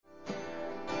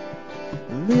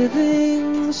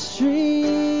living streams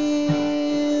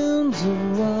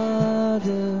of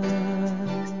water,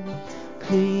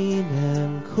 clean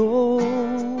and cold,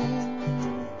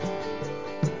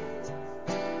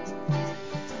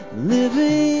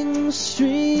 living streams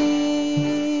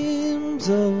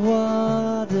of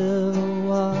water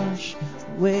wash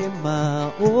away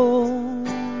my own,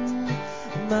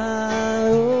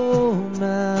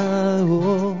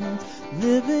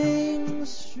 living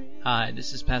streams. Hi,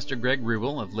 this is Pastor Greg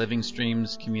Rubel of Living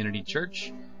Streams Community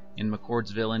Church in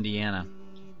McCordsville, Indiana.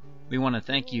 We want to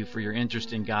thank you for your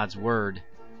interest in God's Word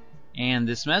and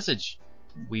this message.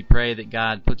 We pray that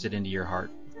God puts it into your heart.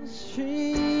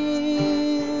 Streams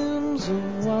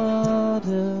of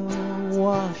water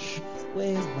wash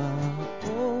away my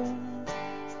own.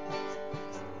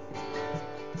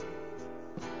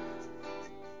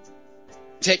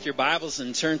 Take your Bibles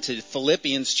and turn to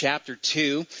Philippians chapter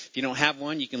 2. If you don't have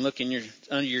one, you can look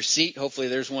under your seat. Hopefully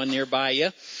there's one nearby you.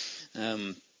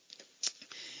 And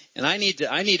I need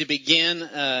to begin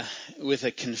with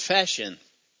a confession.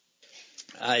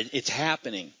 It's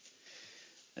happening.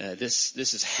 This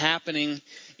is happening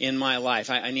in my life.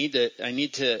 I need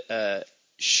to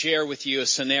share with you a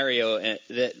scenario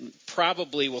that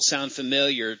probably will sound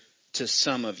familiar to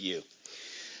some of you.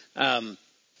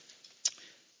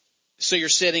 So you're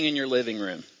sitting in your living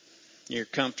room. You're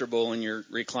comfortable in your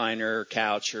recliner or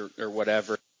couch or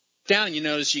whatever. Down and you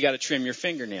notice you got to trim your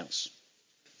fingernails.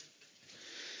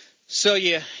 So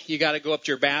you got to go up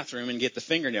to your bathroom and get the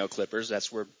fingernail clippers.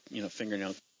 That's where, fingernail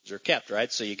clippers are kept,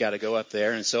 right? So you got to go up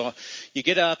there. And so you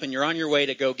get up and you're on your way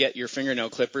to go get your fingernail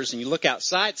clippers, and you look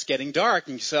outside, it's getting dark,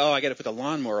 and you say, I got to put the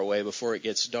lawnmower away before it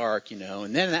gets dark, And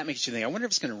then that makes you think, I wonder if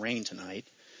it's going to rain tonight.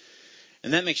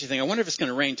 And that makes you think, I wonder if it's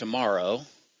going to rain tomorrow.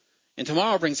 And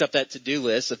tomorrow brings up that to-do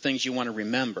list of things you want to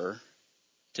remember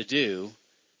to do.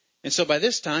 And so by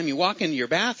this time, you walk into your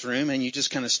bathroom and you just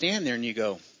kind of stand there and you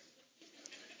go,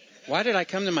 why did I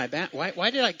come to my bath? Why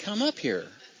did I come up here?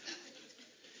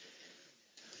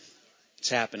 It's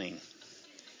happening.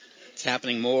 It's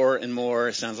happening more and more.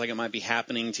 It sounds like it might be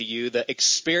happening to you. The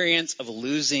experience of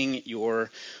losing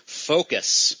your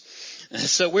focus.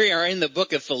 So we are in the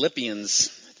book of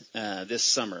Philippians this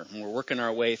summer. And we're working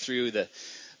our way through the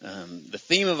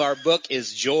theme of our book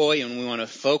is joy, and we want to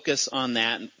focus on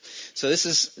that. So this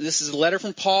is a letter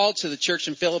from Paul to the church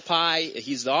in Philippi.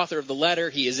 He's the author of the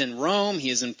letter. He is in Rome. He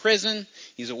is in prison.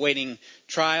 He's awaiting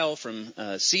trial from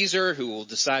Caesar, who will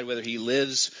decide whether he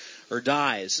lives or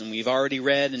dies. And we've already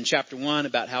read in chapter 1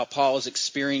 about how Paul is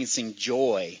experiencing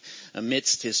joy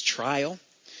amidst his trial.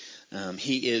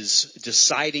 He is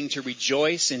deciding to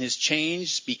rejoice in his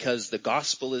change because the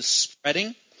gospel is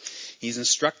spreading. He's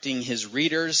instructing his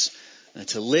readers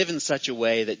to live in such a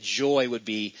way that joy would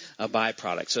be a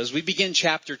byproduct. So as we begin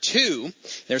chapter 2,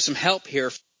 there's some help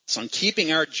here on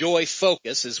keeping our joy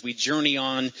focused as we journey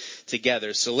on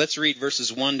together. So let's read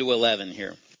verses 1 to 11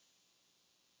 here.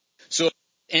 So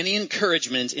any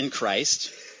encouragement in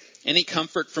Christ, any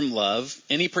comfort from love,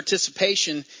 any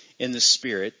participation in the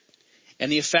Spirit,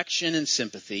 any affection and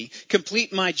sympathy,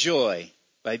 complete my joy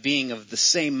by being of the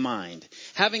same mind,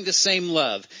 having the same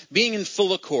love, being in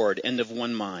full accord and of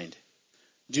one mind.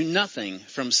 Do nothing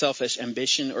from selfish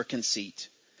ambition or conceit,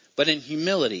 but in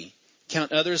humility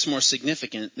count others more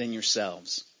significant than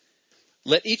yourselves.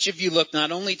 Let each of you look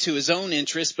not only to his own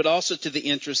interests, but also to the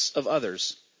interests of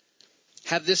others.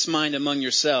 Have this mind among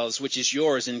yourselves, which is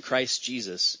yours in Christ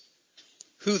Jesus,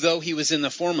 who, though he was in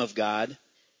the form of God,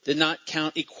 did not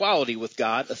count equality with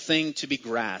God a thing to be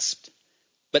grasped,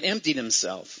 but emptied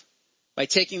himself by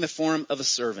taking the form of a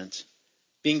servant,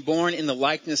 being born in the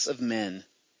likeness of men,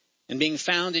 and being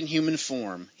found in human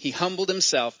form. He humbled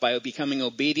himself by becoming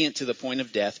obedient to the point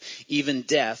of death, even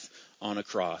death on a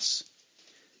cross.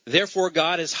 Therefore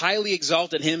God has highly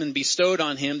exalted him and bestowed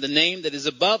on him the name that is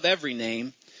above every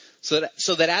name, so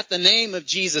that at the name of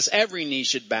Jesus every knee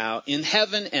should bow in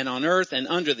heaven and on earth and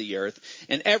under the earth,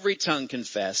 and every tongue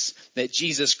confess that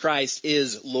Jesus Christ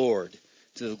is Lord,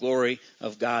 to the glory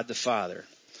of God the Father.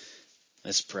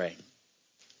 Let's pray.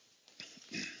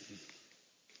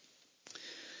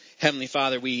 Heavenly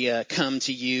Father, we come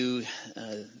to you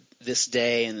this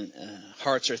day, and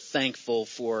hearts are thankful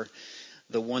for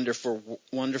the wonderful,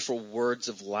 wonderful words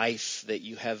of life that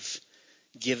you have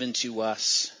given to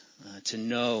us to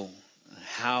know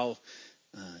how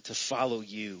to follow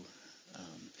you,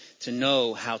 to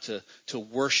know how to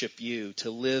worship you,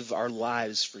 to live our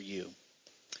lives for you.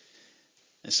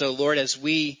 And so, Lord, as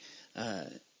we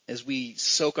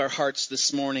soak our hearts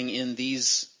this morning in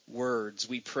these words,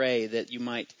 we pray that you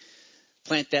might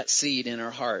plant that seed in our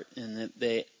heart and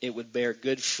that it would bear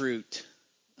good fruit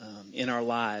in our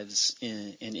lives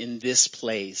and in this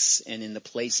place and in the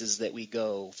places that we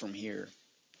go from here.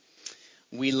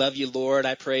 We love you, Lord.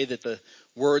 I pray that the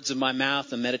words of my mouth,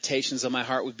 the meditations of my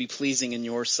heart would be pleasing in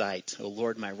your sight. O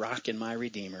Lord, my rock and my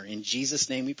redeemer. In Jesus'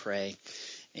 name we pray.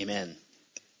 Amen.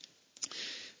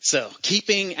 So,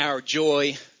 keeping our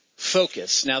joy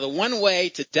focused. Now, the one way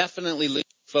to definitely lose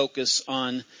focus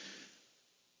on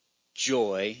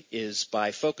joy is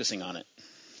by focusing on it.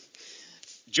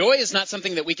 Joy is not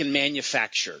something that we can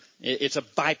manufacture. It's a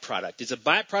byproduct. It's a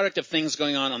byproduct of things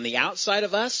going on the outside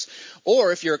of us.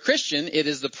 Or if you're a Christian, it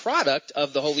is the product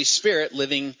of the Holy Spirit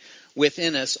living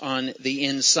within us on the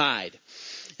inside.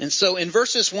 And so in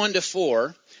verses 1 to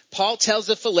 4, Paul tells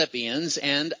the Philippians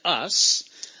and us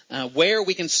where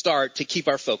we can start to keep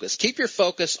our focus. Keep your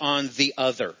focus on the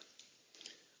other.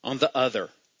 On the other.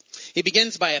 He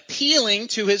begins by appealing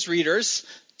to his readers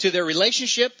to their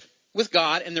relationship with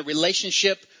God and the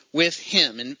relationship with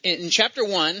him. And in chapter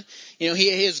 1,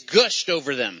 he has gushed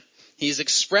over them. He's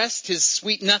expressed his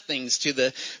sweet nothings to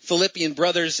the Philippian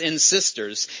brothers and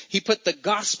sisters. He put the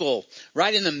gospel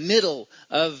right in the middle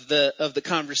of the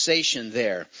conversation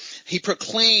there. He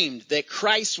proclaimed that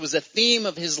Christ was a theme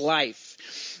of his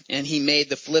life, and he made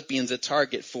the Philippians a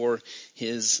target for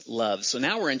his love. So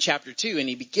now we're in chapter 2, and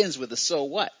he begins with a so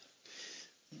what?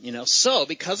 So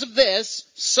because of this,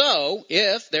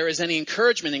 if there is any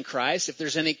encouragement in Christ, if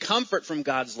there's any comfort from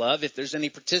God's love, if there's any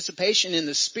participation in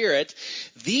the Spirit,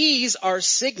 these are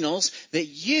signals that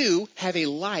you have a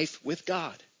life with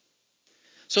God.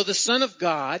 So the Son of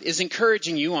God is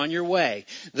encouraging you on your way.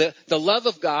 The love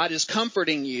of God is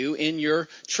comforting you in your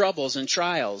troubles and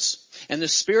trials. And the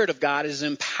Spirit of God is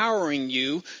empowering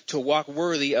you to walk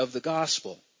worthy of the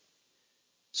gospel.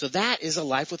 So that is a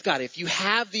life with God. If you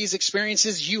have these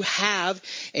experiences, you have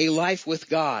a life with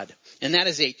God. And that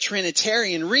is a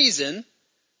Trinitarian reason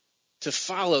to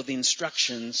follow the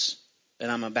instructions that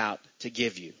I'm about to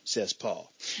give you, says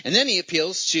Paul. And then he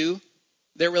appeals to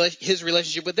his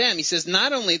relationship with them. He says,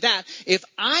 not only that, if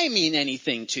I mean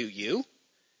anything to you,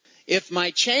 if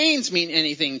my chains mean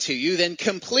anything to you, then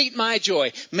complete my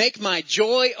joy. Make my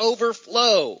joy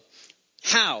overflow.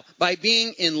 How? By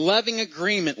being in loving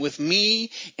agreement with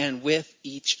me and with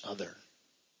each other.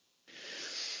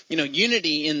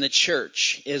 Unity in the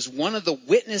church is one of the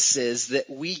witnesses that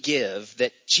we give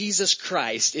that Jesus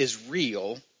Christ is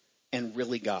real and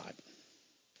really God.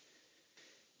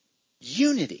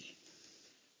 Unity.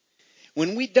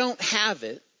 When we don't have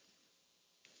it,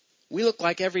 we look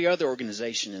like every other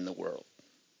organization in the world.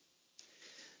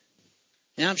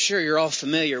 Now I'm sure you're all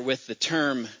familiar with the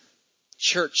term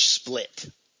church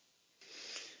split.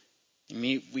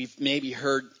 We've maybe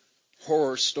heard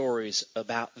horror stories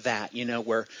about that,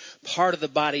 where part of the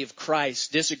body of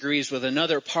Christ disagrees with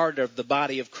another part of the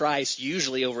body of Christ,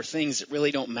 usually over things that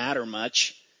really don't matter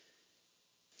much,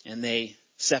 and they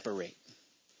separate.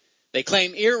 They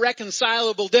claim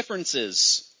irreconcilable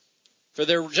differences for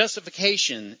their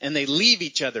justification, and they leave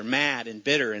each other mad and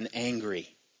bitter and angry.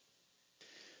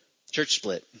 Church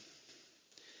split.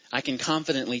 I can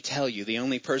confidently tell you the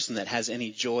only person that has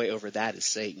any joy over that is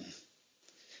Satan.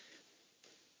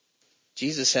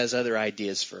 Jesus has other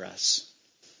ideas for us.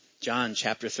 John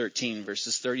chapter 13,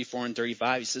 verses 34 and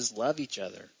 35, he says, love each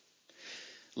other.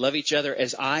 Love each other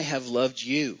as I have loved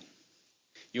you.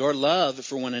 Your love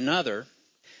for one another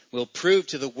will prove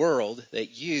to the world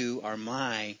that you are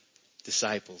my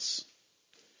disciples.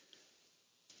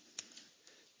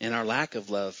 And our lack of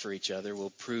love for each other will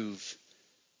prove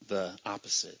the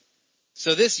opposite.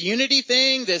 So this unity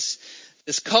thing, this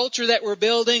culture that we're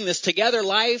building, this together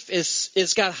life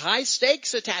is got high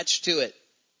stakes attached to it.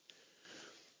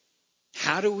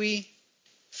 How do we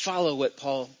follow what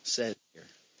Paul said here?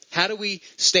 How do we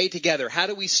stay together? How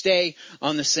do we stay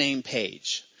on the same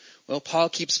page? Well, Paul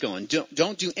keeps going.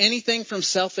 Don't do anything from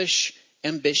selfish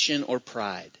ambition or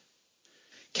pride.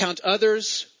 Count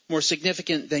others more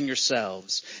significant than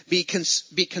yourselves. Be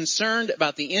concerned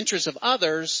about the interests of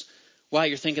others while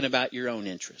you're thinking about your own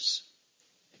interests.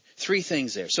 3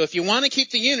 things there. So if you want to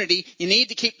keep the unity, you need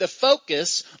to keep the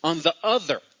focus on the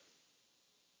other.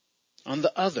 On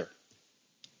the other.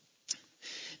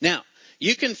 Now,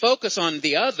 you can focus on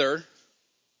the other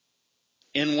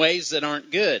in ways that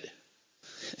aren't good.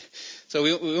 So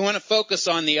we want to focus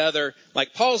on the other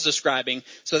like Paul's describing.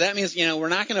 So that means, we're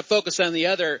not going to focus on the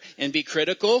other and be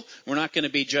critical. We're not going to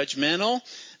be judgmental.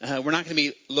 We're not going to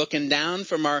be looking down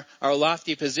from our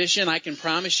lofty position. I can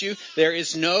promise you there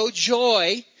is no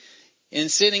joy in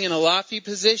sitting in a lofty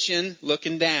position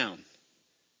looking down.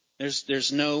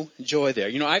 There's no joy there.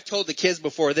 I've told the kids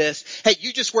before this, hey,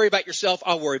 you just worry about yourself.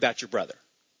 I'll worry about your brother.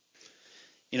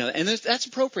 And that's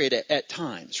appropriate at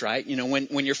times, right?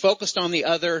 When you're focused on the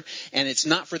other and it's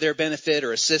not for their benefit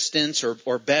or assistance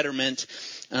or betterment.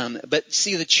 But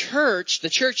see, the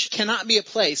church cannot be a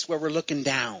place where we're looking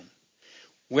down,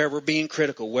 where we're being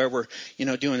critical, where we're,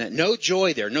 doing that. No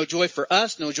joy there. No joy for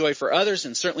us, no joy for others,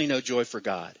 and certainly no joy for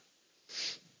God.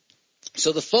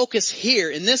 So the focus here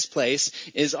in this place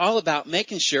is all about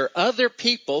making sure other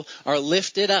people are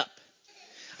lifted up.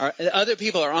 Other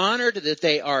people are honored, that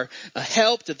they are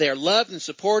helped, that they are loved and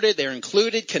supported, they're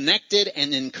included, connected,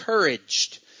 and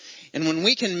encouraged. And when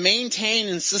we can maintain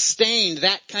and sustain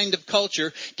that kind of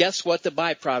culture, guess what the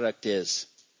byproduct is?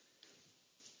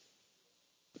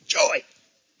 Joy.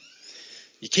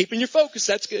 You're keeping your focus,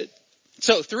 that's good.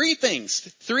 So three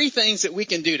things that we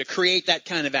can do to create that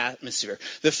kind of atmosphere.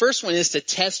 The first one is to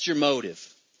test your motive.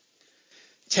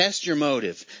 Test your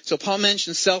motive. So Paul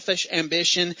mentions selfish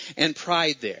ambition and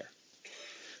pride there.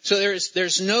 So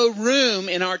there's no room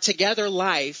in our together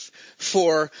life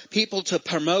for people to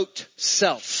promote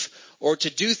self or to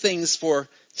do things for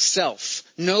self.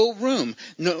 No room.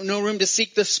 No room to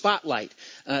seek the spotlight.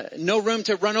 No room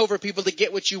to run over people to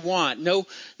get what you want. No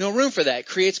room for that. It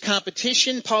creates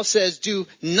competition. Paul says do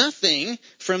nothing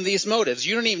from these motives.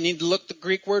 You don't even need to look the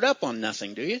Greek word up on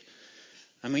nothing, do you?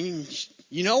 I mean,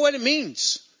 you know what it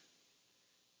means.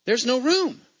 There's no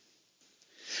room.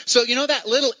 So that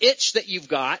little itch that you've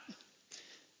got,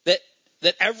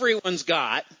 that everyone's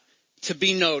got to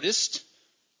be noticed,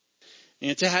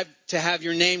 to have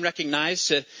your name recognized,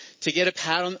 to get a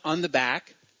pat on the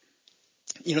back.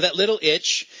 That little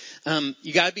itch,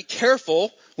 you got to be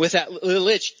careful with that little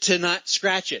itch to not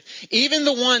scratch it. Even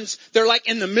the ones, they're like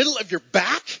in the middle of your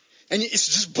back, and it's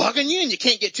just bugging you and you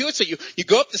can't get to it. So you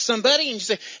go up to somebody and you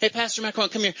say, hey, Pastor Macron,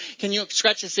 come here. Can you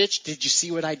scratch this itch? Did you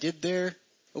see what I did there,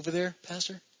 over there,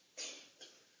 Pastor?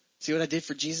 See what I did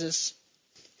for Jesus?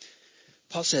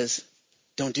 Paul says,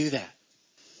 don't do that.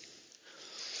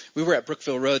 We were at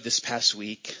Brookville Road this past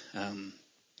week,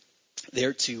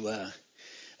 there to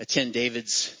attend David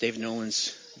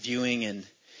Nolan's viewing and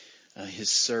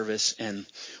his service. And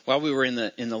while we were in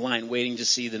the line waiting to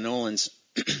see the Nolans,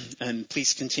 and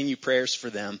please continue prayers for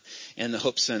them and the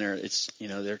Hope Center. It's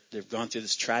they've gone through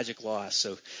this tragic loss,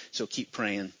 so keep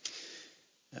praying.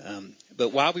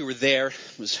 But while we were there,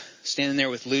 I was standing there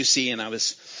with Lucy, and I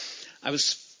was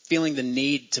feeling the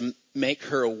need to make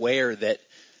her aware that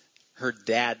her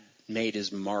dad made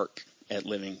his mark at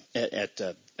living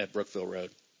at Brookville Road.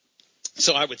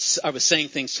 So I was saying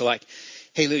things to like,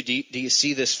 hey Lou, do you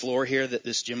see this floor here,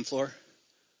 this gym floor?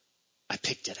 I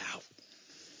picked it out.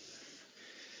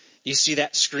 You see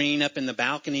that screen up in the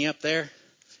balcony up there,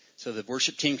 so the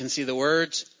worship team can see the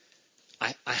words?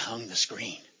 I hung the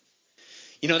screen.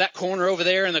 That corner over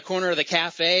there in the corner of the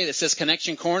cafe that says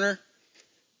Connection Corner?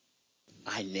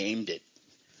 I named it.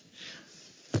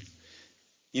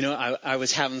 I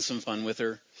was having some fun with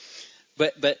her.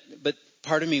 But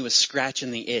part of me was scratching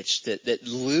the itch that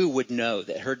Lou would know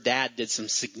that her dad did some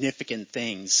significant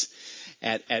things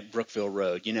at Brookville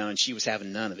Road, and she was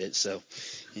having none of it. So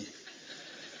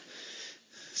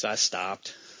I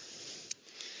stopped.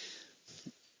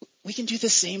 We can do the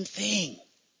same thing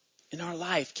in our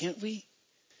life, can't we?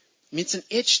 I mean, it's an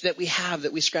itch that we have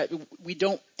that we scratch. But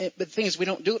the thing is, we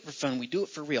don't do it for fun. We do it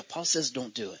for real. Paul says,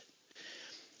 don't do it.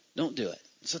 Don't do it.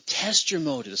 So test your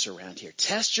motives around here.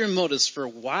 Test your motives for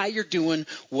why you're doing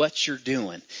what you're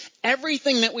doing.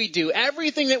 Everything that we do,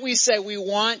 everything that we say, we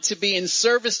want to be in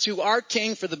service to our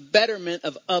King for the betterment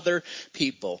of other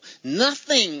people.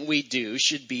 Nothing we do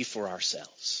should be for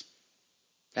ourselves.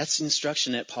 That's the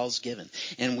instruction that Paul's given.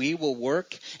 And we will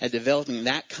work at developing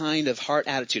that kind of heart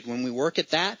attitude. When we work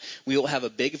at that, we will have a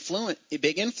big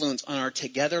influence on our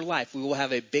together life. We will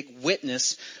have a big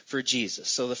witness for Jesus.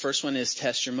 So the first one is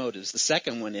test your motives. The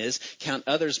second one is count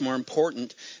others more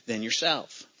important than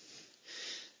yourself.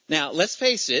 Now, let's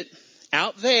face it,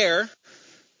 out there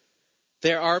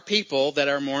are people that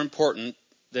are more important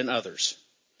than others.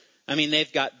 I mean,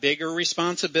 they've got bigger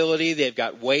responsibility. They've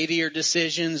got weightier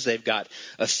decisions. They've got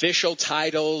official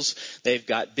titles. They've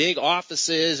got big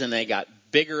offices, and they got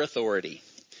bigger authority.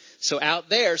 So out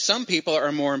there, some people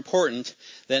are more important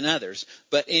than others.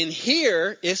 But in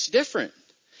here, it's different.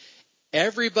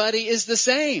 Everybody is the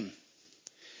same.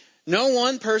 No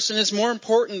one person is more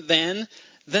important than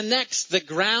the next. The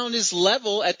ground is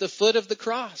level at the foot of the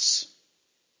cross.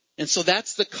 And so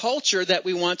that's the culture that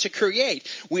we want to create.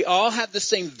 We all have the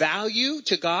same value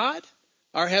to God,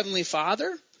 our Heavenly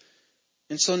Father.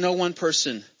 And so no one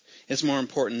person is more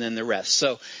important than the rest.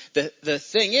 So the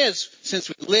thing is, since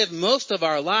we live most of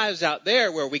our lives out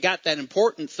there where we got that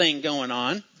important thing going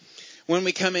on, when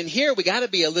we come in here, we got to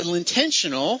be a little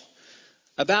intentional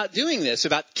about doing this,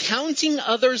 about counting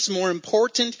others more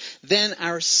important than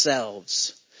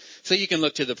ourselves. So you can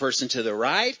look to the person to the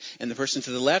right and the person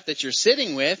to the left that you're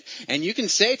sitting with, and you can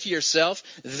say to yourself,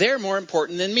 they're more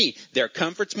important than me. Their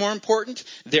comfort's more important.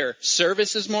 Their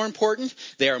service is more important.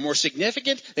 They are more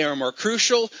significant. They are more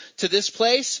crucial to this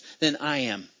place than I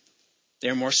am.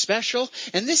 They're more special.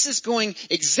 And this is going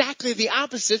exactly the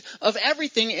opposite of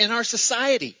everything in our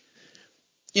society.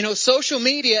 You know, social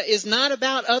media is not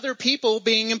about other people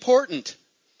being important.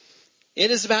 It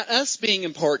is about us being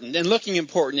important and looking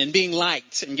important and being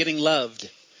liked and getting loved.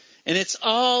 And it's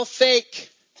all fake.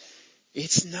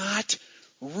 It's not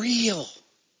real.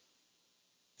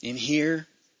 In here,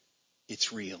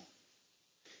 it's real.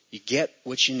 You get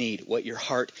what you need, what your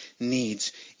heart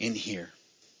needs in here.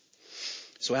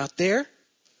 So out there,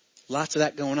 lots of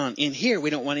that going on. In here, we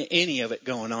don't want any of it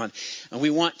going on. And we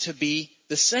want to be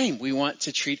the same. We want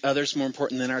to treat others more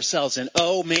important than ourselves. And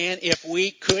oh man, if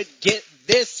we could get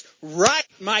this right,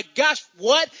 my gosh,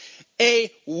 what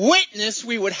a witness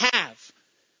we would have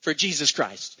for Jesus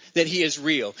Christ, that He is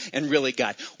real and really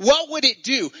God. What would it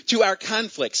do to our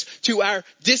conflicts, to our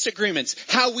disagreements,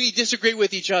 how we disagree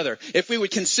with each other, if we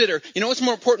would consider, you know, it's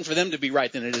more important for them to be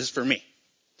right than it is for me?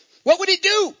 What would it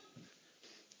do?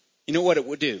 You know what it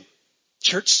would do?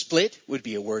 Church split would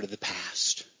be a word of the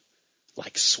past,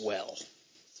 like swell.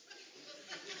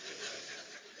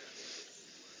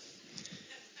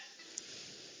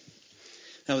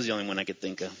 That was the only one I could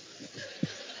think of.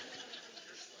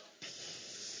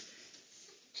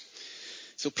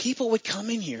 So people would come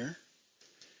in here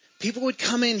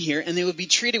and they would be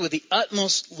treated with the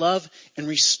utmost love and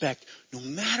respect, no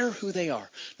matter who they are,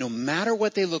 no matter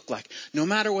what they look like, no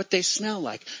matter what they smell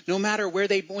like, no matter where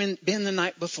they've been the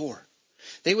night before.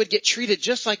 They would get treated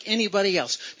just like anybody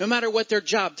else, no matter what their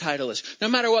job title is, no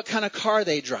matter what kind of car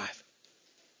they drive.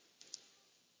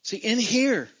 See, in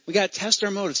here, we got to test our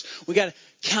motives. We got to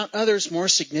count others more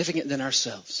significant than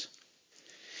ourselves.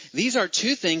 These are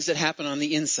two things that happen on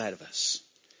the inside of us.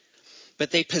 But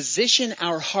they position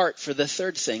our heart for the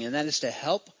third thing, and that is to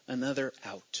help another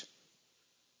out.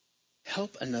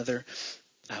 Help another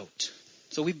out.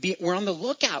 So we're on the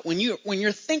lookout when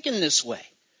you're thinking this way.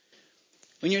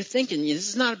 When you're thinking, this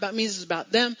is not about me, this is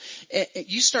about them,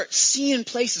 you start seeing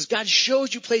places. God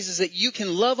shows you places that you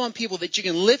can love on people, that you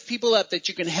can lift people up, that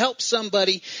you can help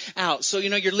somebody out. So,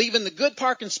 you're leaving the good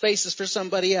parking spaces for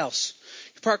somebody else.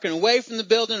 You're parking away from the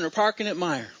building or parking at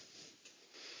Meijer.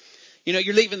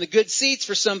 You're leaving the good seats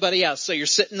for somebody else. So you're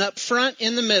sitting up front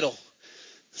in the middle.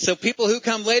 So people who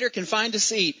come later can find a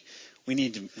seat. We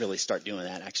need to really start doing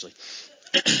that, actually.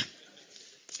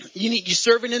 You're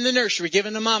serving in the nursery,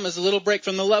 giving the mamas a little break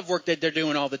from the love work that they're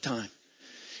doing all the time.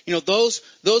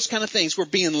 Those kind of things. We're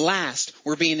being last.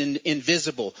 We're being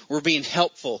invisible. We're being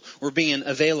helpful. We're being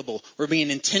available. We're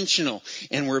being intentional.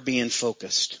 And we're being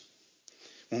focused.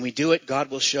 When we do it,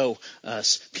 God will show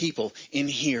us people in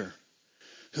here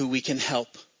who we can help,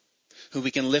 who we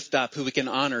can lift up, who we can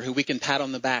honor, who we can pat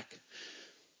on the back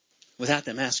without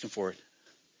them asking for it.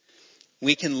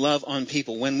 We can love on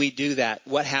people. When we do that,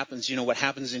 what happens? What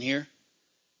happens in here?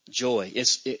 Joy.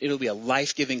 It'll be a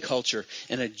life-giving culture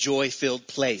and a joy-filled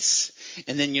place.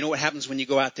 And then what happens when you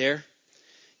go out there?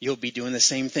 You'll be doing the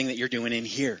same thing that you're doing in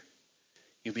here.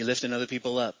 You'll be lifting other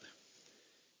people up.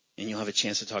 And you'll have a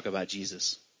chance to talk about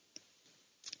Jesus.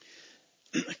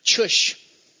 Chush.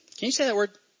 Can you say that word?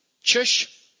 Chush?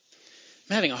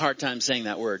 I'm having a hard time saying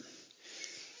that word.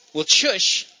 Well,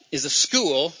 Chush is a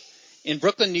school in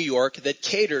Brooklyn, New York that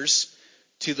caters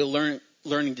to the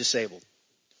learning disabled.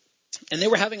 And they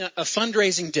were having a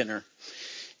fundraising dinner.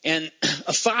 And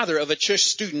a father of a Chush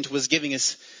student was giving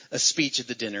us a speech at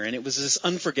the dinner. And it was this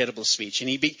unforgettable speech. And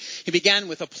he began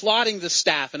with applauding the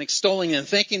staff and extolling and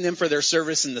thanking them for their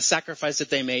service and the sacrifice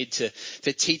that they made to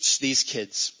teach these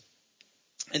kids.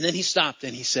 And then he stopped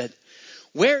and he said,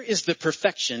 "Where is the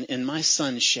perfection in my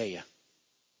son Shea?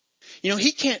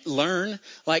 He can't learn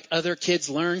like other kids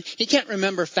learn. He can't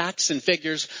remember facts and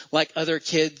figures like other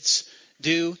kids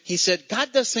do." He said,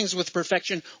 "God does things with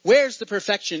perfection. Where's the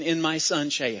perfection in my son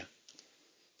Shea?"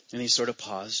 And he sort of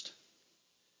paused.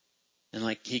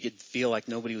 And he could feel like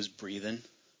nobody was breathing.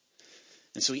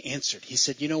 And so he answered. He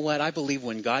said, "You know what? I believe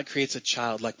when God creates a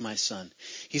child like my son,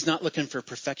 He's not looking for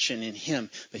perfection in him,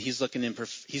 but He's looking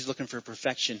for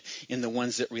perfection in the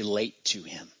ones that relate to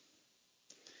him."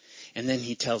 And then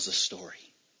he tells a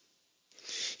story.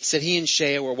 He said he and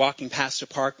Shea were walking past a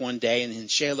park one day, and then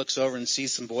Shea looks over and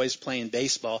sees some boys playing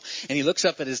baseball. And he looks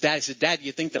up at his dad. He said, "Dad, do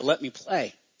you think they'll let me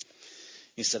play?"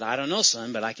 He said, "I don't know,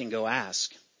 son, but I can go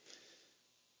ask."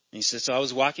 And he said, "So I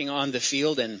was walking on the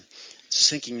field and just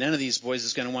thinking none of these boys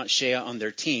is going to want Shea on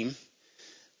their team.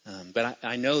 But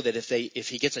I know that if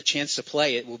he gets a chance to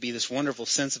play, it will be this wonderful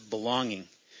sense of belonging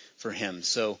for him.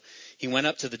 So he went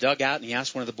up to the dugout and he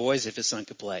asked one of the boys if his son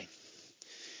could play.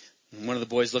 And one of the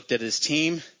boys looked at his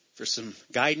team for some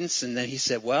guidance, and then he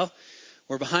said, well,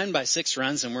 we're behind by 6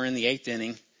 runs and we're in the 8th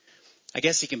inning. I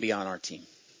guess he can be on our team.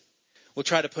 We'll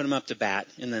try to put him up to bat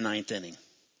in the 9th inning.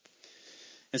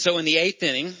 And so in the 8th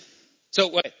inning,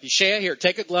 Shea, here,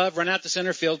 take a glove, run out to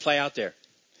center field, play out there.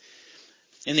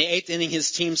 In the 8th inning,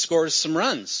 his team scores some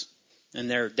runs, and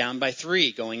they're down by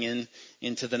 3 going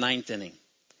into the 9th inning.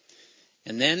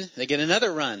 And then they get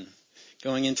another run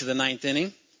going into the 9th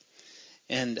inning,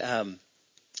 and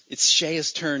it's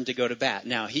Shea's turn to go to bat.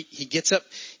 Now, he gets up.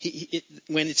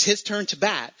 When it's his turn to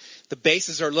bat, the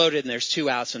bases are loaded, and there's 2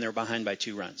 outs, and they're behind by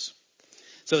 2 runs.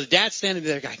 So the dad's standing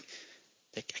there going,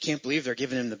 I can't believe they're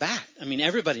giving him the bat. I mean,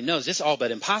 everybody knows it's all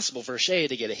but impossible for Shea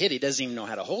to get a hit. He doesn't even know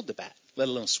how to hold the bat, let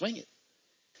alone swing it.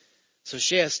 So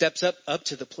Shea steps up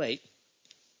to the plate,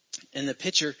 and the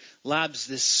pitcher lobs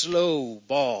this slow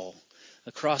ball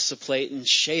across the plate, and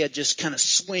Shea just kind of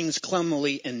swings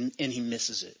clumsily, and he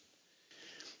misses it.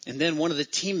 And then one of the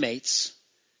teammates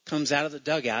comes out of the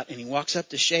dugout, and he walks up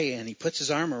to Shea, and he puts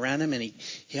his arm around him, and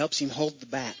he helps him hold the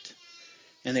bat.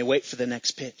 And they wait for the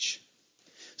next pitch.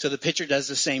 So the pitcher does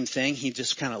the same thing. He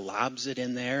just kind of lobs it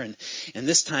in there, and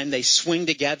this time they swing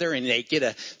together and they get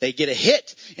a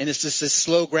hit, and it's just this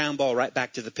slow ground ball right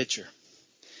back to the pitcher.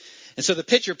 And so the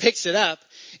pitcher picks it up,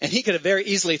 and he could have very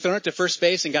easily thrown it to first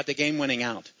base and got the game-winning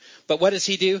out. But what does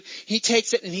he do? He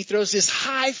takes it and he throws this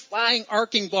high-flying,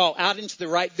 arcing ball out into the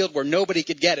right field where nobody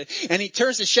could get it. And he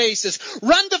turns to Shea. He says,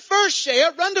 "Run to first, Shea!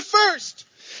 Run to first!"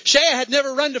 Shea had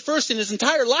never run to first in his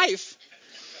entire life.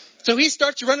 So he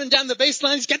starts running down the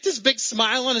baseline. He's got this big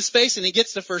smile on his face, and he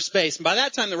gets to first base. And by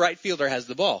that time, the right fielder has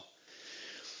the ball.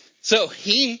 So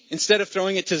he, instead of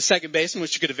throwing it to the second baseman,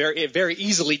 which he could have very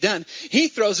easily done, he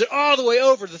throws it all the way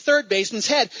over the third baseman's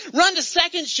head. "Run to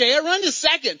second, Shea, run to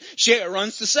second." Shea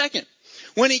runs to second.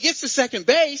 When he gets to second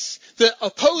base, the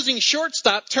opposing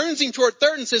shortstop turns him toward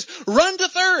third and says, "Run to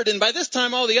third." And by this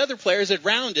time, all the other players had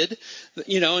rounded,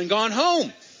 and gone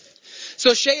home.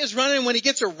 So Shea is running. When he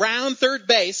gets around third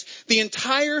base, the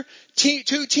entire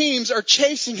 2 teams are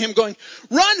chasing him, going,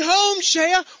 "Run home,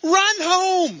 Shea, run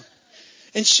home."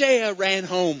 And Shea ran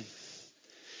home.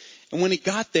 And when he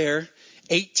got there,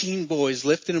 18 boys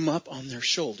lifted him up on their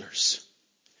shoulders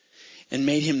and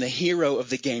made him the hero of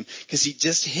the game because he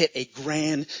just hit a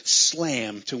grand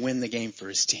slam to win the game for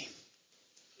his team.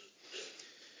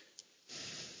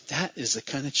 That is the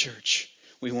kind of church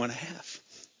we want to have,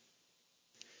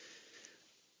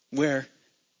 where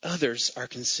others are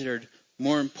considered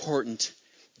more important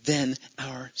than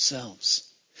ourselves,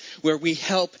 where we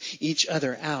help each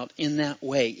other out in that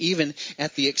way, even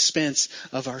at the expense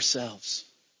of ourselves.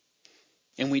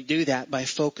 And we do that by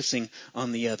focusing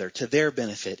on the other to their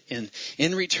benefit. And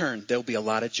in return, there'll be a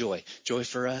lot of joy. Joy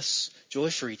for us, joy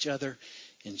for each other,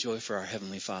 and joy for our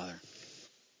Heavenly Father.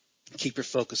 Keep your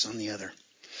focus on the other.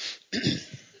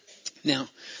 Now,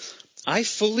 I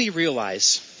fully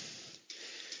realize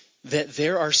that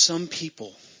there are some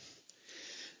people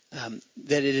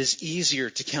that it is easier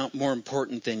to count more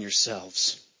important than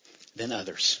yourselves than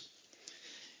others.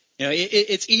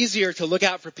 It's easier to look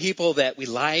out for people that we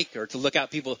like, or to look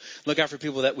out for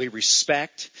people that we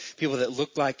respect, people that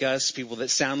look like us, people that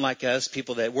sound like us,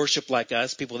 people that worship like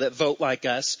us, people that vote like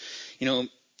us.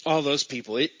 All those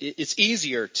people. It's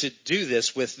easier to do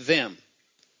this with them.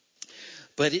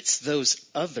 But it's those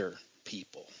other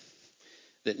people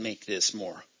that make this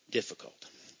more difficult.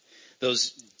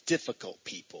 Those difficult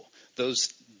people.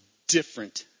 Those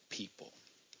different people.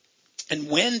 And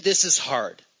when this is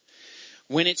hard,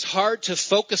 when it's hard to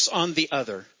focus on the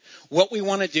other, what we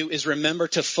want to do is remember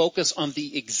to focus on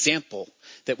the example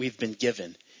that we've been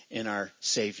given in our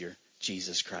Savior,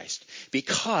 Jesus Christ.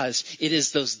 Because it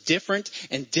is those different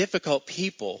and difficult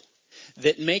people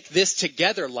that make this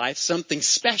together life something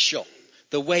special,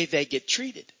 the way they get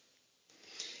treated.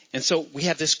 And so we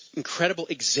have this incredible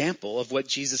example of what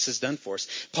Jesus has done for us.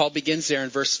 Paul begins there in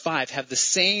verse 5, have the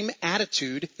same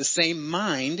attitude, the same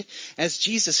mind as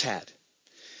Jesus had,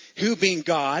 who being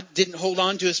God didn't hold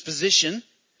on to his position,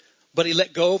 but he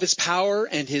let go of his power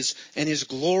and his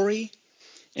glory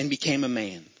and became a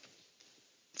man.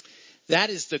 That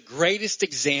is the greatest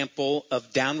example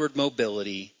of downward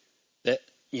mobility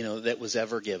that was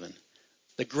ever given.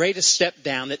 The greatest step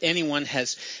down that anyone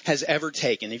has ever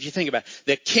taken. If you think about it,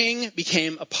 the king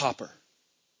became a pauper.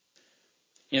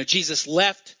 Jesus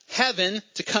left heaven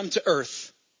to come to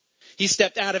earth. He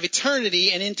stepped out of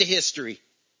eternity and into history.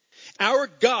 Our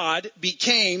God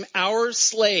became our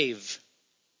slave.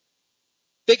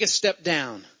 biggest step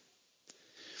down.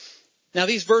 Now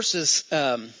these verses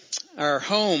are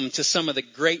home to some of the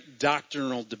great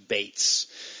doctrinal debates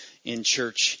in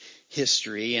church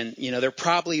history. And, they're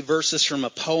probably verses from a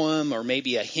poem or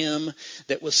maybe a hymn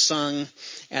that was sung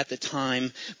at the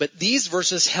time. But these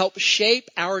verses help shape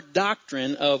our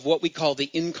doctrine of what we call the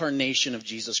incarnation of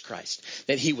Jesus Christ.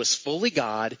 That he was fully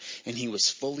God and he was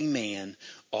fully man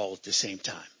all at the same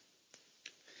time.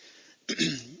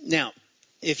 Now,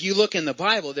 if you look in the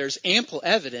Bible, there's ample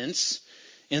evidence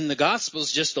in the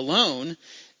Gospels just alone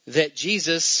that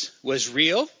Jesus was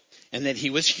real and that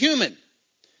he was human.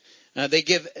 They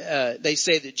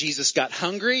say that Jesus got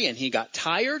hungry and he got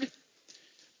tired.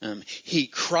 He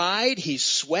cried, he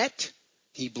sweat,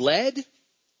 he bled.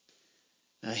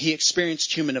 He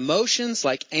experienced human emotions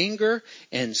like anger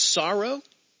and sorrow.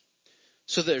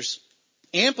 So there's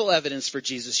ample evidence for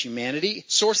Jesus' humanity.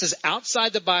 Sources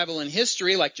outside the Bible and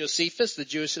history, like Josephus, the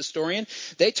Jewish historian,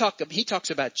 he talks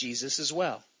about Jesus as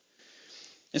well.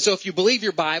 And so if you believe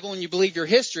your Bible and you believe your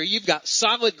history, you've got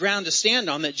solid ground to stand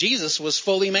on that Jesus was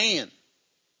fully man.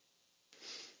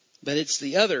 But it's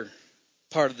the other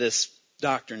part of this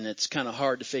doctrine that's kind of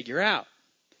hard to figure out.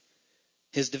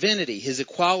 His divinity, his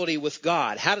equality with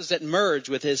God. How does that merge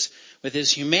with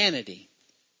his humanity?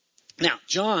 Now,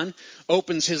 John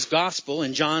opens his gospel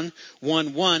in John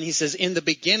 1:1. He says, "In the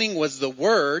beginning was the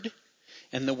Word,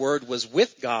 and the Word was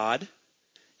with God,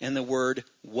 and the Word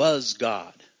was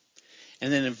God."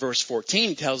 And then in verse 14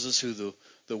 he tells us who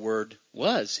the Word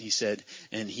was. He said,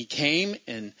 "And he came,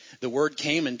 and the Word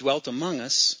came and dwelt among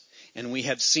us, and we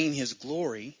have seen his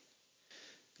glory,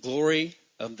 glory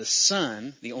of the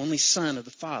Son, the only Son of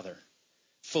the Father,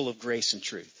 full of grace and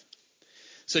truth."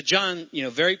 So John,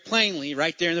 very plainly,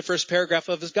 right there in the first paragraph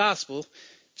of his gospel,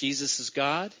 Jesus is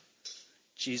God,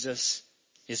 Jesus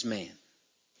is man.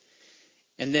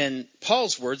 And then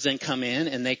Paul's words then come in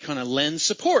and they kind of lend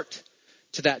support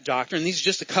to that doctrine. These are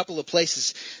just a couple of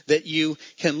places that you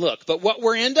can look. But what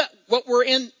we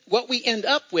end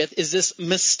up with is this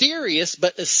mysterious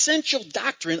but essential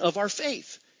doctrine of our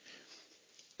faith.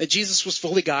 That Jesus was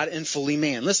fully God and fully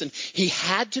man. Listen, he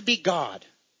had to be God,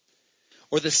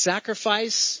 or the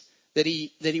sacrifice that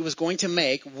he was going to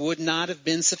make would not have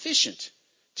been sufficient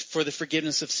for the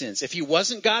forgiveness of sins. If he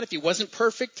wasn't God, if he wasn't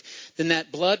perfect, then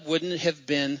that blood wouldn't have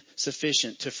been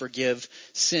sufficient to forgive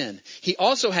sin. He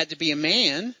also had to be a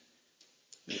man,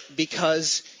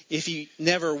 because if he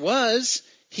never was,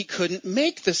 he couldn't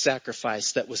make the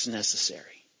sacrifice that was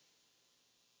necessary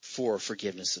for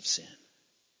forgiveness of sin.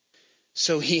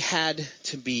 So he had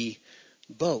to be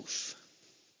both.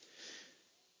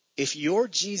 If your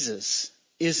Jesus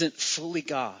isn't fully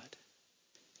God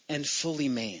and fully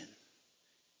man,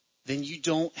 then you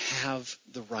don't have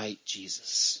the right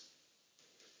Jesus.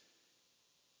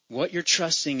 What you're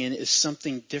trusting in is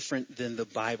something different than the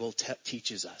Bible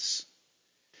teaches us.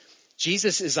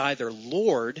 Jesus is either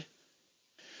Lord,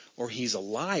 or he's a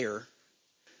liar,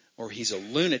 or he's a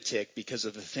lunatic because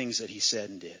of the things that he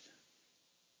said and did.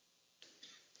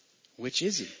 Which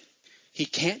is he? He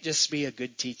can't just be a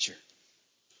good teacher.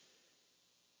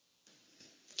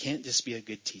 Can't just be a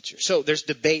good teacher. So there's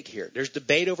debate here. There's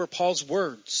debate over Paul's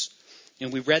words.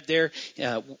 And we read there,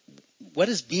 what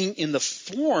does being in the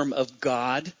form of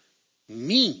God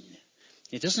mean?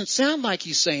 It doesn't sound like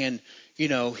he's saying,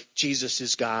 Jesus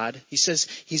is God. He says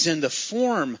he's in the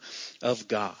form of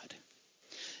God.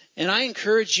 And I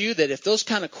encourage you that if those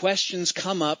kind of questions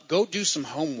come up, go do some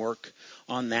homework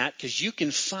on that, because you can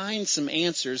find some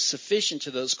answers sufficient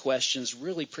to those questions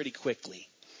really pretty quickly.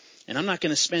 And I'm not going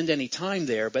to spend any time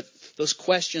there, but those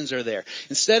questions are there.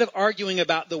 Instead of arguing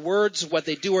about the words, what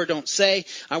they do or don't say,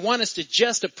 I want us to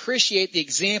just appreciate the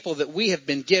example that we have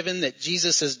been given that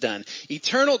Jesus has done.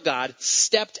 Eternal God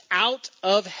stepped out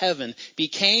of heaven,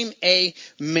 became a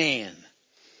man.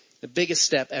 The biggest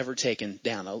step ever taken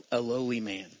down, a lowly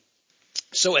man.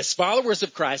 So as followers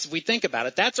of Christ, if we think about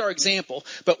it, that's our example,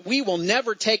 but we will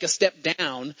never take a step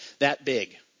down that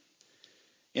big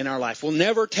in our life. We'll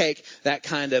never take that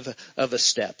kind of a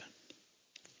step.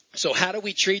 So how do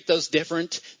we treat those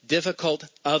different, difficult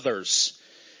others?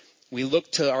 We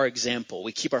look to our example.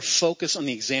 We keep our focus on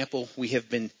the example we have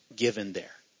been given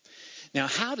there. Now,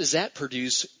 how does that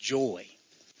produce joy?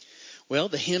 Well,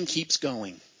 the hymn keeps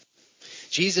going.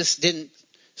 Jesus didn't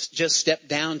just step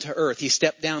down to earth. He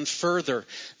stepped down further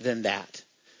than that.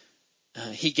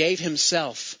 He gave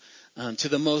himself to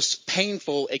the most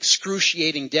painful,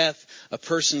 excruciating death a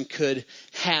person could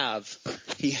have.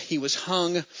 He was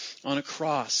hung on a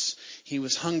cross. He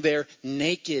was hung there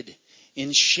naked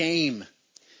in shame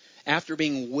after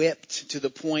being whipped to the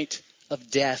point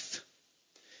of death.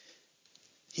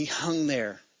 He hung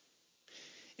there.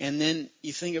 And then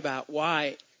you think about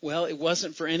why. Well, it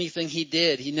wasn't for anything he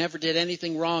did. He never did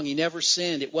anything wrong. He never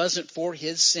sinned. It wasn't for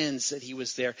his sins that he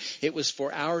was there. It was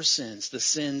for our sins, the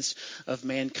sins of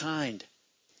mankind.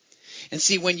 And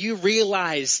see, when you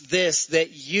realize this,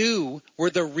 that you were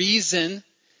the reason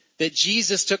that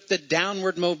Jesus took the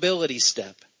downward mobility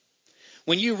step.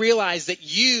 When you realize that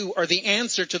you are the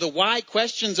answer to the why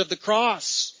questions of the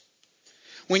cross.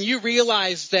 When you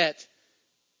realize that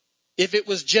if it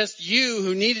was just you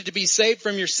who needed to be saved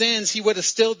from your sins, he would have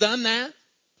still done that.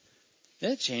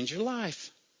 It'd change your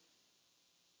life.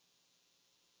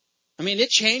 I mean, it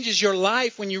changes your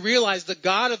life when you realize the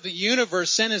God of the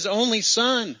universe sent his only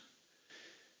son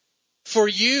for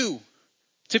you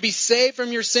to be saved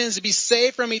from your sins, to be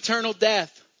saved from eternal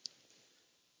death,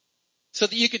 so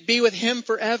that you could be with him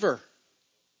forever.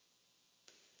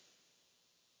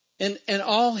 And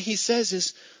all he says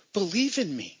is, believe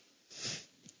in me.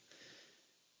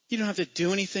 You don't have to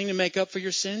do anything to make up for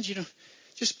your sins. You don't,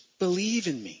 just believe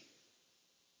in me.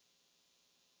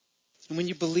 And when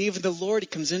you believe in the Lord, he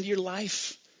comes into your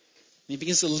life. And he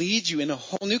begins to lead you in a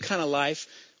whole new kind of life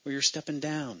where you're stepping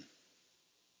down.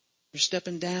 You're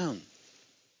stepping down.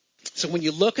 So when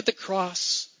you look at the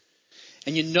cross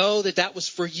and you know that that was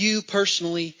for you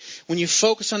personally, when you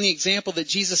focus on the example that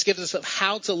Jesus gives us of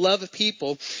how to love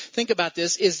people, think about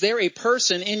this. Is there a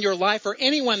person in your life or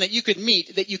anyone that you could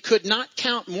meet that you could not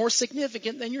count more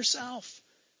significant than yourself?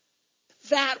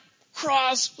 That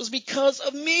cross was because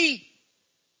of me.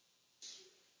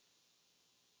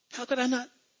 How could I not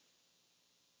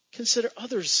consider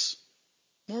others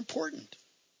more important?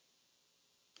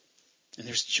 And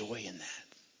there's joy in that.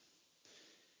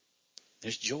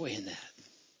 There's joy in that.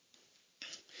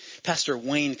 Pastor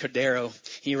Wayne Cordero,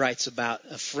 he writes about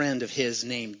a friend of his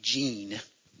named Gene.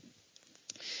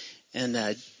 And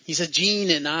he said, Gene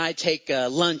and I take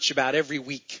lunch about every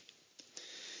week.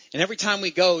 And every time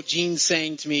we go, Gene's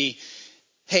saying to me,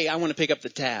 hey, I want to pick up the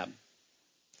tab.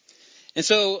 And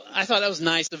so I thought that was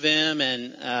nice of him.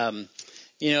 And,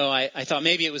 I thought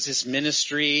maybe it was his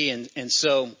ministry. And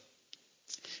so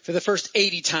for the first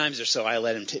 80 times or so, I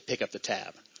let him pick up the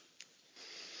tab.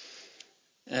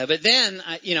 But then,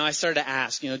 I started to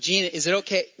ask, Gene, is it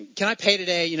okay? Can I pay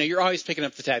today? You're always picking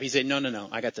up the tab. He said, no,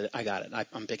 I got it.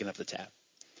 I'm picking up the tab.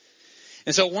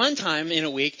 And so one time in a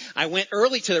week, I went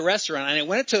early to the restaurant and I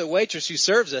went up to the waitress who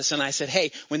serves us and I said,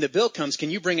 hey, when the bill comes, can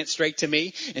you bring it straight to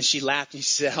me? And she laughed and she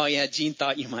said, oh yeah, Gene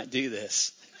thought you might do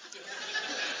this.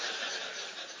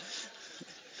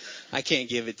 I can't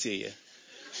give it to you.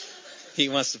 He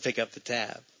wants to pick up the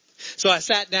tab. So I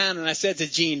sat down and I said to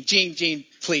Gene,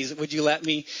 please, would you let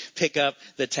me pick up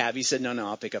the tab? He said, no,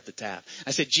 I'll pick up the tab. I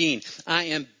said, Gene,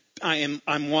 I'm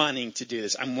wanting to do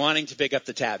this. I'm wanting to pick up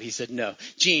the tab. He said, no.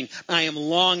 Gene, I am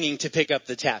longing to pick up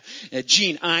the tab.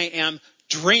 Gene, I am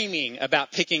dreaming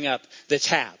about picking up the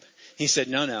tab. He said,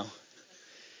 no,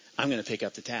 I'm going to pick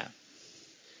up the tab.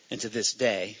 And to this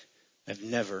day, I've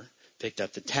never picked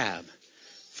up the tab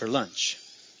for lunch.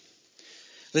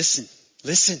 Listen.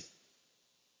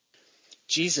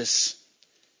 Jesus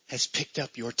has picked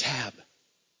up your tab.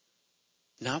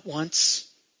 Not once,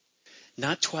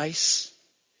 not twice,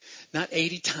 not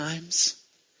 80 times,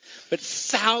 but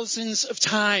thousands of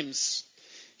times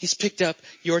he's picked up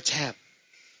your tab.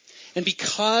 And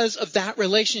because of that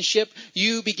relationship,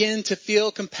 you begin to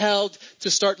feel compelled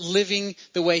to start living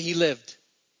the way he lived.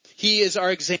 He is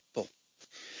our example.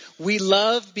 We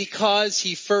love because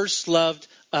he first loved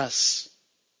us.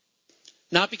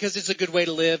 Not because it's a good way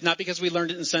to live, not because we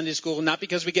learned it in Sunday school, not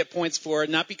because we get points for it,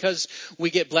 not because we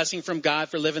get blessing from God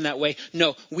for living that way.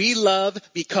 No, we love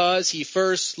because he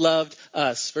first loved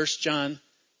us. 1 John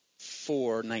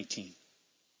 4:19.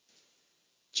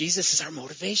 Jesus is our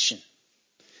motivation.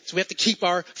 So we have to keep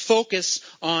our focus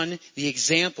on the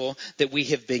example that we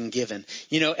have been given.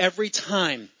 Every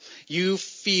time you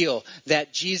feel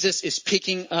that Jesus is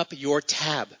picking up your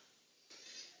tab,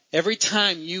 every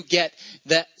time you get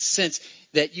that sense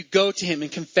that you go to him and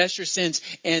confess your sins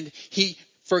and he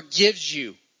forgives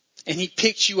you and he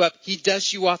picks you up, he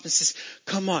dusts you off and says,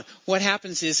 come on. What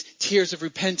happens is tears of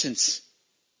repentance.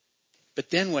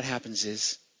 But then what happens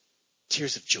is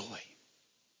tears of joy.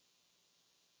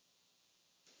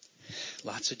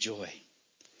 Lots of joy.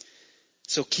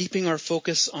 So keeping our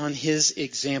focus on his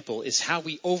example is how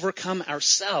we overcome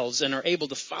ourselves and are able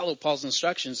to follow Paul's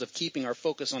instructions of keeping our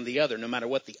focus on the other, no matter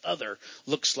what the other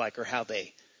looks like or how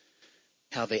they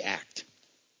act.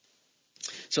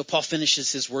 So Paul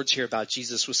finishes his words here about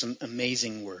Jesus with some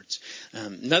amazing words.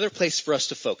 Another place for us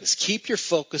to focus. Keep your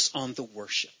focus on the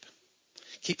worship.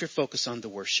 Keep your focus on the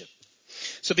worship.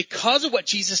 So because of what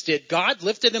Jesus did, God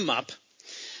lifted him up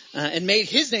and made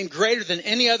his name greater than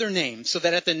any other name, so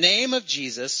that at the name of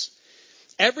Jesus,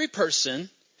 every person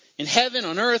in heaven,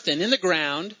 on earth, and in the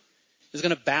ground is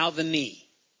going to bow the knee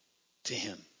to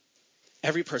him.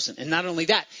 Every person. And not only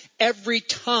that, every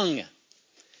tongue,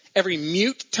 every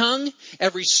mute tongue,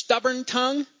 every stubborn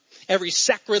tongue, every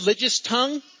sacrilegious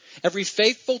tongue, every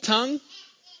faithful tongue,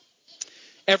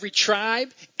 every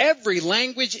tribe, every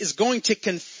language is going to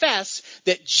confess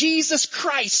that Jesus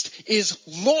Christ is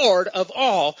Lord of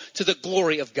all, to the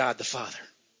glory of God the Father.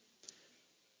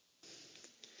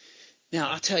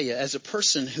 Now, I'll tell you, as a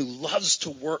person who loves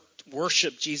to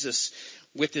worship Jesus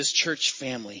with his church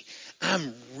family,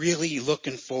 I'm really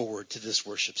looking forward to this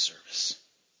worship service.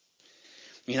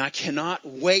 I mean, I cannot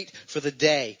wait for the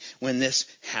day when this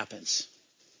happens.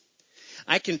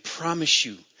 I can promise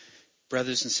you,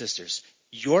 brothers and sisters,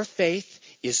 your faith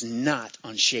is not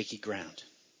on shaky ground.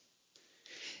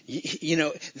 You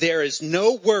know, there is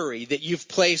no worry that you've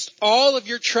placed all of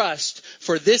your trust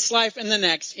for this life and the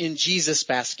next in Jesus'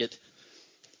 basket.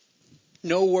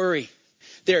 No worry.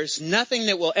 There's nothing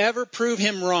that will ever prove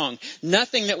him wrong.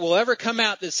 Nothing that will ever come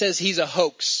out that says he's a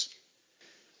hoax.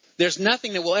 There's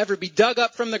nothing that will ever be dug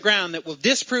up from the ground that will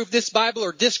disprove this Bible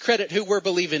or discredit who we're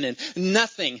believing in.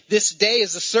 Nothing. This day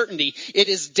is a certainty. It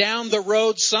is down the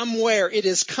road somewhere. It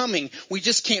is coming. We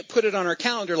just can't put it on our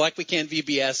calendar like we can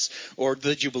VBS or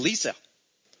the Jubilee sale.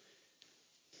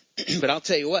 But I'll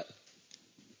tell you what.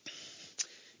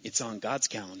 It's on God's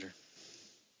calendar.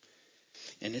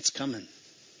 And it's coming.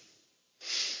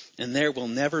 And there will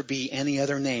never be any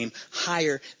other name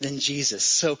higher than Jesus.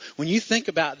 So when you think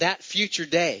about that future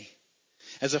day,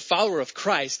 as a follower of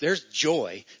Christ, there's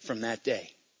joy from that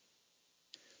day.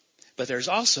 But there's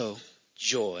also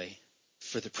joy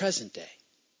for the present day.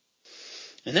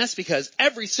 And that's because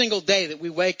every single day that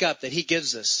we wake up that he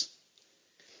gives us,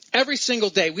 every single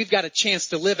day we've got a chance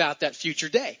to live out that future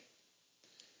day.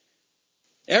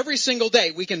 Every single day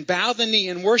we can bow the knee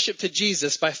and worship to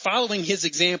Jesus by following his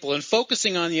example and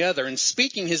focusing on the other and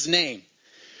speaking his name.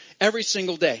 Every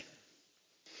single day.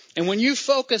 And when you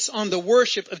focus on the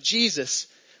worship of Jesus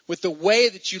with the way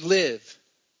that you live,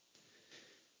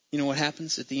 you know what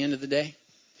happens at the end of the day?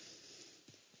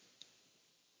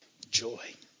 Joy.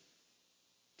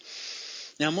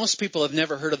 Now, most people have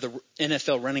never heard of the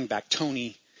NFL running back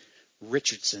Tony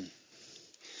Richardson.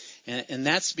 And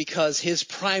that's because his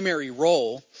primary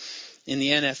role in the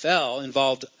NFL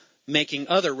involved making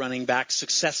other running backs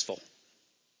successful.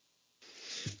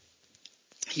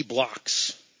 He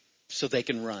blocks so they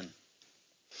can run.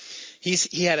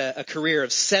 He had a career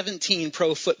of 17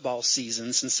 pro football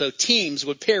seasons, and so teams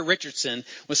would pair Richardson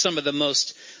with some of the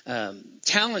most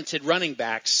talented running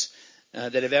backs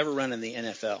that have ever run in the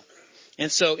NFL.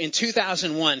 And so in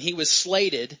 2001, he was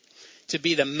slated to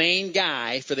be the main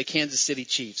guy for the Kansas City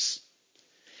Chiefs.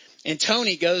 And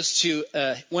Tony goes to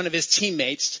one of his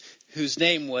teammates, whose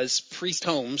name was Priest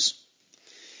Holmes,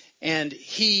 and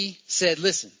he said,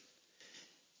 listen,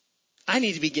 I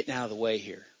need to be getting out of the way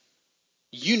here.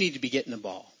 You need to be getting the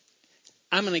ball.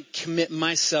 I'm going to commit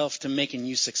myself to making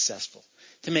you successful,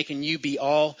 to making you be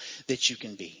all that you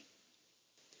can be.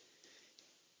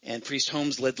 And Priest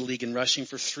Holmes led the league in rushing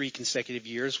for 3 consecutive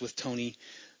years with Tony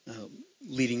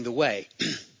leading the way.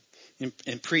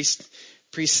 And Priest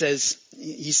says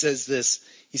this.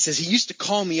 He says, he used to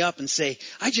call me up and say,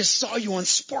 I just saw you on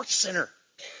Sports Center.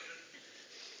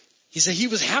 He said he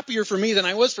was happier for me than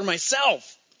I was for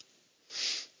myself.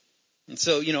 And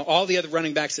so, you know, all the other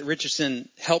running backs that Richardson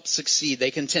helped succeed,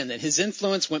 they contend that his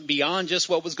influence went beyond just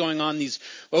what was going on,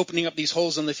 opening up these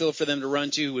holes on the field for them to run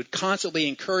to. He would constantly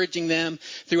encouraging them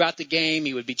throughout the game.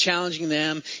 He would be challenging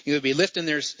them. He would be lifting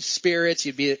their spirits.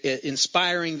 He'd be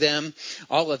inspiring them,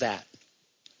 all of that.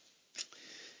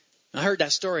 I heard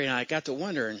that story and I got to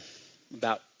wondering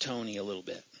about Tony a little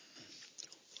bit.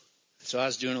 So I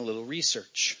was doing a little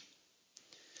research.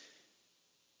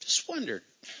 Just wondered,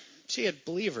 is he a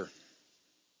believer?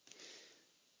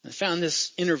 I found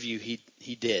this interview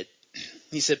he did.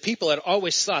 He said, people had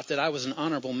always thought that I was an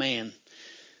honorable man.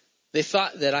 They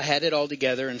thought that I had it all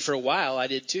together, and for a while I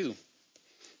did too. He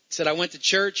said, I went to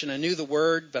church and I knew the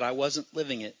word, but I wasn't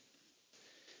living it.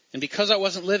 And because I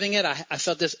wasn't living it, I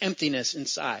felt this emptiness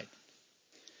inside.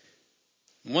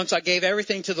 And once I gave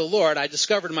everything to the Lord, I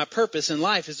discovered my purpose in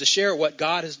life is to share what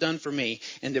God has done for me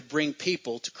and to bring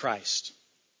people to Christ.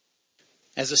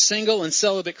 As a single and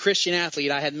celibate Christian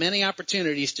athlete, I had many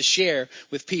opportunities to share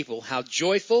with people how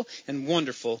joyful and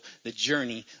wonderful the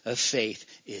journey of faith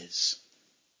is.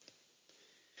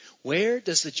 Where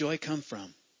does the joy come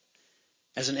from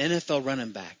as an NFL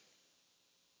running back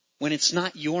when it's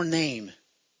not your name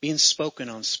being spoken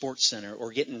on SportsCenter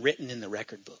or getting written in the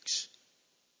record books?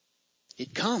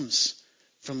 It comes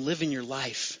from living your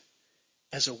life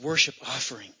as a worship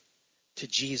offering to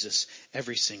Jesus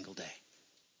every single day.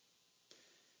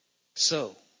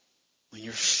 So, when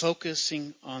you're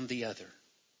focusing on the other,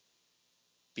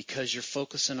 because you're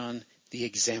focusing on the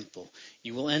example,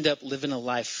 you will end up living a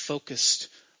life focused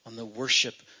on the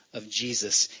worship of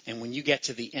Jesus. And when you get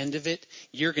to the end of it,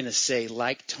 you're going to say,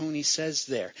 like Tony says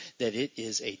there, that it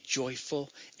is a joyful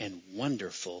and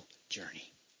wonderful journey.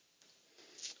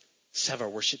 Let's have our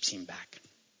worship team back.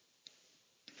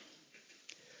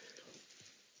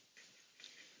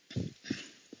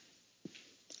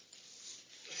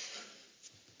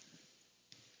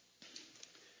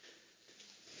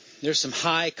 There's some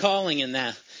high calling in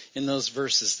those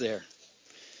verses there.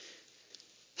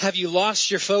 Have you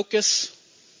lost your focus?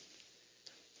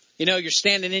 You know, you're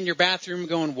standing in your bathroom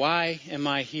going, why am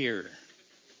I here?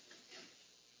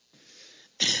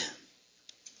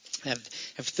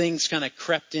 Have things kind of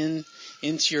crept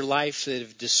into your life that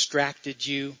have distracted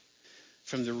you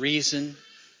from the reason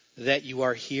that you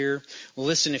are here? Well,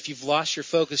 listen, if you've lost your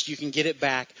focus, you can get it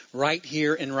back right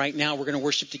here and right now. We're going to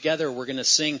worship together. We're going to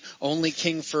sing Only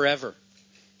King Forever.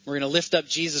 We're going to lift up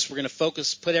Jesus. We're going to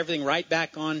focus, put everything right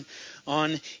back on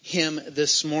Him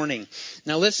this morning.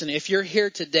 Now listen, if you're here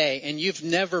today and you've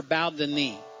never bowed the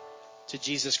knee to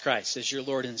Jesus Christ as your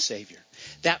Lord and Savior,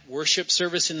 that worship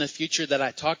service in the future that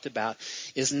I talked about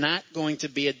is not going to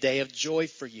be a day of joy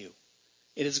for you.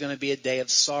 It is going to be a day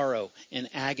of sorrow and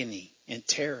agony and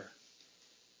terror.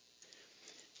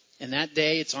 And that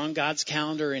day, it's on God's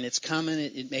calendar and it's coming.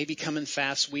 It may be coming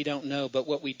fast. We don't know. But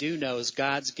what we do know is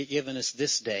God's given us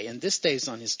this day. And this day is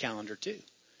on His calendar too.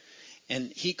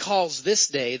 And He calls this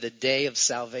day the day of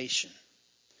salvation.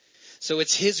 So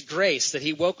it's His grace that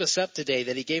He woke us up today,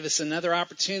 that He gave us another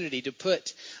opportunity to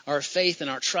put our faith and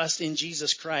our trust in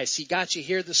Jesus Christ. He got you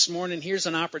here this morning. Here's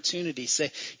an opportunity. Say,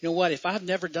 you know what? If I've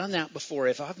never done that before,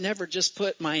 if I've never just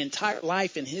put my entire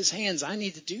life in His hands, I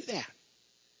need to do that.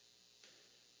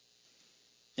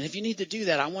 And if you need to do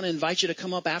that, I want to invite you to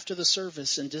come up after the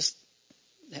service and just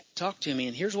talk to me.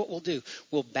 And here's what we'll do.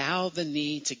 We'll bow the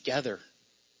knee together.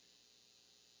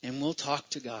 And we'll talk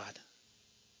to God.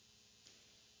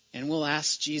 And we'll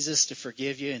ask Jesus to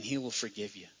forgive you, and He will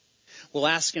forgive you. We'll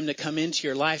ask Him to come into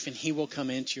your life, and He will come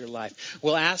into your life.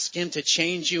 We'll ask Him to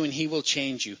change you, and He will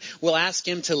change you. We'll ask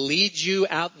Him to lead you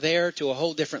out there to a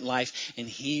whole different life, and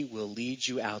He will lead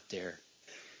you out there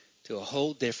to a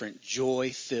whole different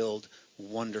joy-filled,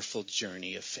 wonderful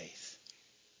journey of faith.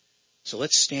 So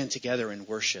let's stand together and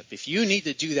worship. If you need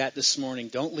to do that this morning,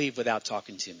 don't leave without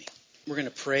talking to me. We're going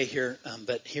to pray here,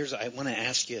 but I want to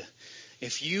ask you,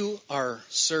 if you are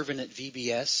serving at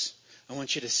VBS, I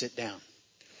want you to sit down.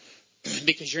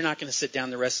 Because you're not going to sit down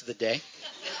the rest of the day.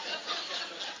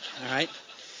 All right?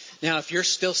 Now, if you're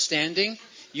still standing,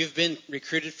 you've been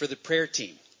recruited for the prayer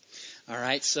team. All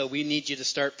right? So we need you to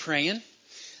start praying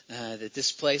that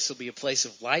this place will be a place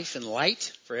of life and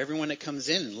light for everyone that comes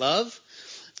in, and love.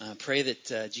 Pray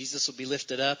that Jesus will be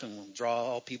lifted up and will draw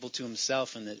all people to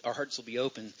Himself, and that our hearts will be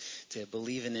open to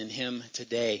believing in Him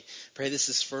today. Pray this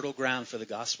is fertile ground for the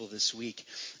gospel this week.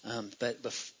 But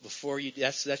before you,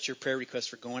 that's your prayer request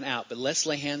for going out. But let's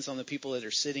lay hands on the people that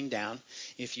are sitting down,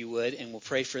 if you would, and we'll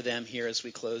pray for them here as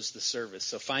we close the service.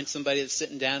 So find somebody that's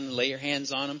sitting down and lay your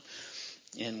hands on them,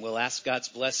 and we'll ask God's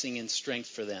blessing and strength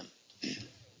for them.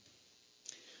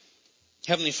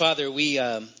 Heavenly Father, we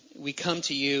come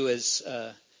to You as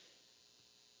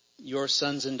Your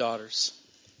sons and daughters,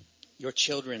 Your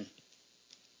children,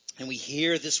 and we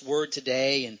hear this word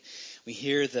today, and we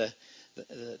hear the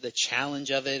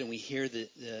challenge of it, and we hear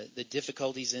the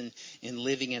difficulties in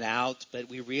living it out. But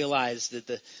we realize that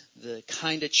the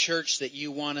kind of church that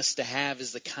You want us to have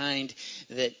is the kind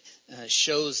that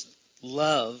shows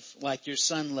love like Your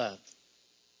Son loved,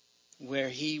 where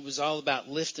He was all about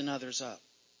lifting others up,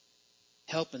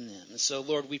 helping them. And so,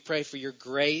 Lord, we pray for Your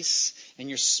grace and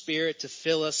Your Spirit to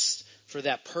fill us for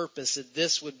that purpose, that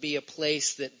this would be a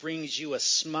place that brings You a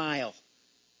smile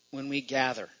when we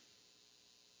gather,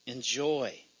 and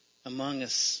joy among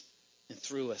us and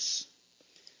through us.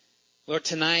 Lord,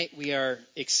 tonight we are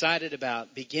excited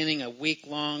about beginning a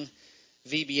week-long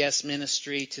VBS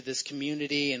ministry to this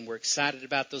community, and we're excited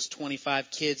about those 25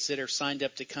 kids that are signed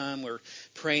up to come. We're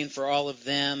praying for all of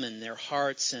them and their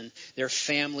hearts and their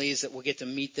families, that we'll get to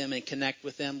meet them and connect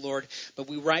with them, Lord. But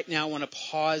we right now want to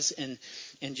pause and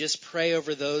just pray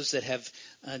over those that have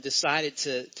decided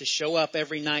to show up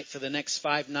every night for the next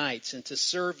 5 nights and to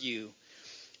serve You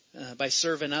by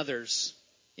serving others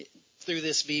through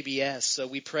this VBS. So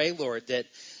we pray, Lord, that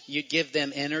You'd give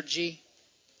them energy,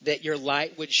 that your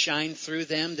light would shine through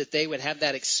them, that they would have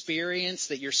that experience,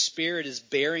 that your Spirit is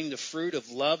bearing the fruit of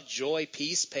love, joy,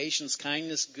 peace, patience,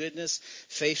 kindness, goodness,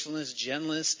 faithfulness,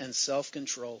 gentleness, and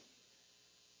self-control.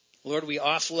 Lord, we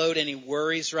offload any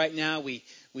worries right now. We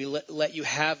let you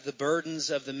have the burdens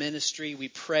of the ministry. We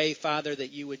pray, Father,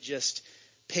 that you would just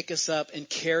pick us up and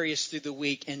carry us through the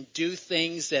week and do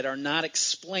things that are not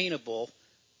explainable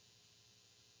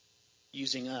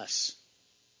using us.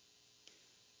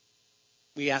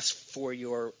 We ask for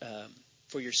your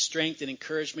strength and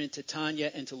encouragement to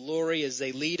Tanya and to Lori as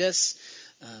they lead us.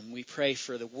 We pray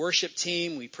for the worship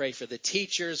team. We pray for the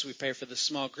teachers. We pray for the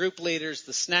small group leaders,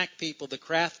 the snack people, the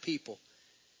craft people.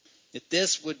 That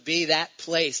this would be that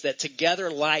place, that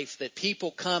together life, that people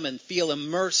come and feel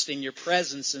immersed in your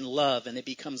presence and love, and it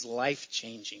becomes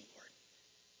life-changing, Lord.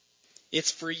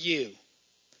 It's for you.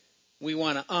 We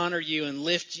want to honor you and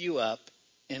lift you up,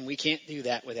 and we can't do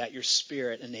that without your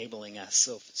Spirit enabling us.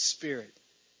 So, Spirit,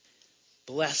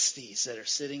 bless these that are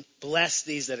sitting, bless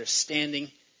these that are standing.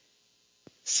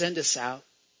 Send us out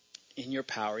in your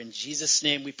power. In Jesus'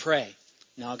 name we pray.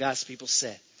 And all God's people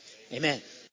said, amen.